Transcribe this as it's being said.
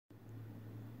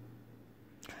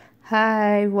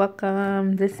Hi,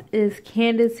 welcome. This is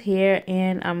Candace here,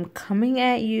 and I'm coming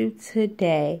at you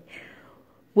today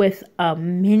with a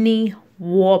mini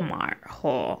Walmart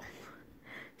haul.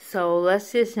 So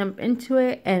let's just jump into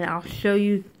it, and I'll show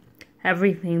you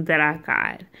everything that I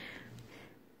got.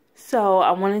 So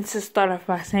I wanted to start off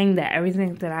by saying that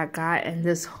everything that I got in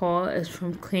this haul is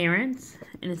from clearance,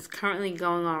 and it's currently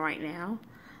going on right now.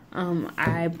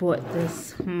 I bought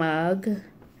this mug.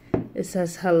 It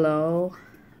says hello.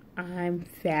 I'm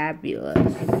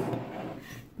fabulous.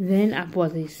 Then I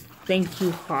bought these thank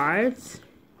you cards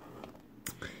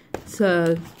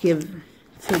to give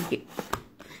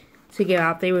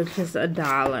out. They were just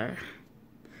 $1.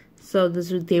 So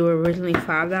they were originally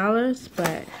 $5,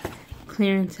 but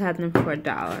clearance had them for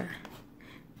 $1.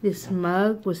 This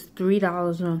mug was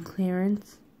 $3 on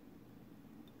clearance,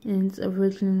 and it's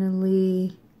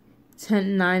originally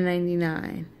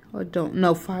 $9.99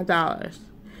 $5.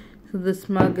 So this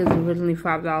mug is originally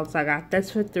 $5. I got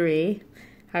this for $3.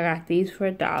 I got these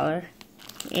for $1.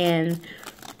 And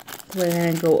we're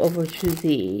going to go over to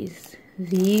these.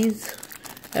 These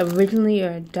originally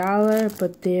are $1,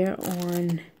 but they're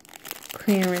on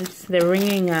clearance. They're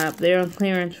ringing up. They're on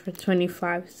clearance for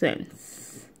 25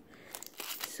 cents.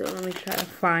 So let me try to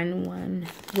find one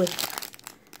with,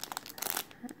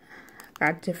 I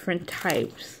got different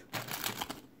types.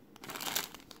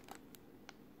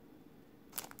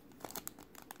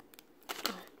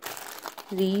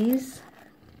 These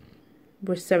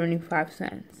were 75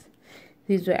 cents.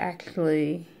 These were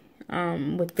actually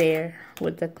with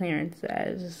the clearance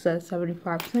as it says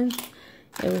 75 cents.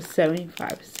 It was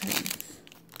 75 cents.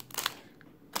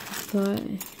 So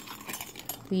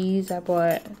these I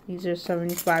bought. These are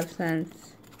 75 cents.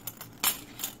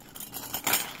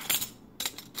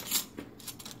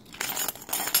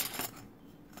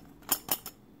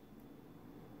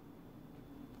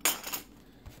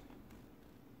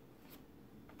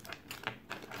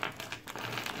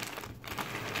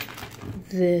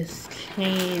 This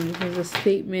chain is a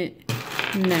statement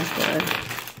necklace.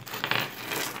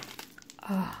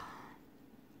 Oh,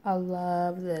 I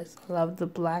love this. I love the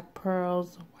black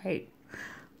pearls, the white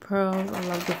pearls. I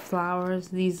love the flowers.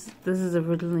 This is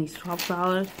originally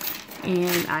 $12,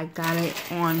 and I got it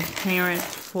on clearance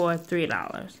for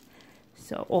 $3.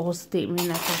 So all statement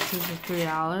necklaces are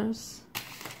 $3.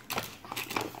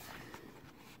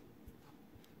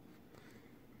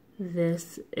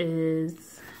 This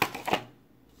is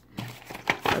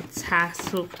a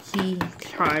tassel key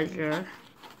charger.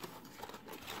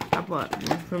 I bought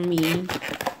one for me.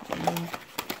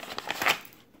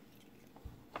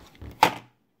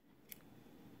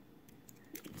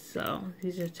 So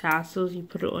these are tassels. You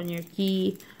put it on your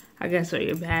key, I guess, or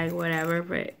your bag, whatever.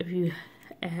 But it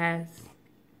has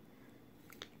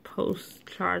post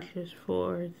chargers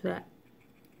for the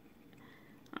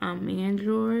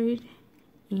Android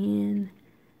and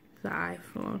the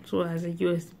iPhone. So it has a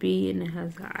USB and it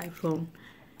has an iPhone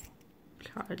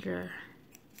charger.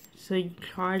 So you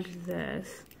charge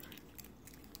this,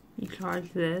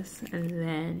 and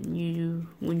then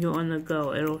when you're on the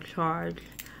go, it'll charge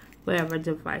whatever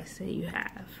device that you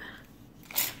have.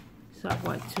 So I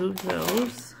bought 2 of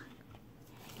those,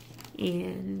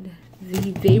 and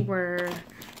they were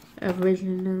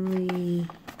originally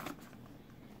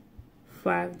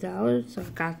 $5, so I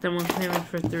got them on clearance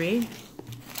for $3.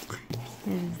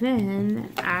 And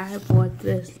then I bought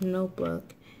this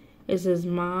notebook. It says,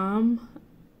 Mom,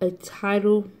 a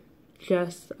title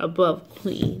just above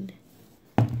Queen.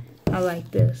 I like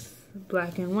this.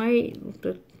 Black and white with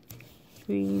the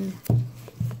green.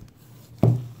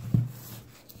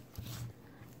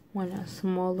 Want a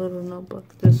small little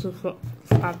notebook. This was for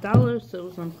 $5, so it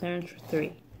was on clearance for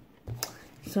 $3.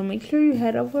 So make sure you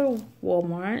head over to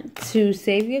Walmart to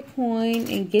save your coin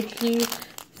and get you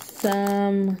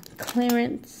some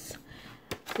clearance.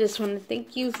 Just want to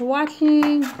thank you for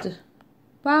watching.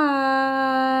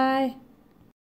 Bye.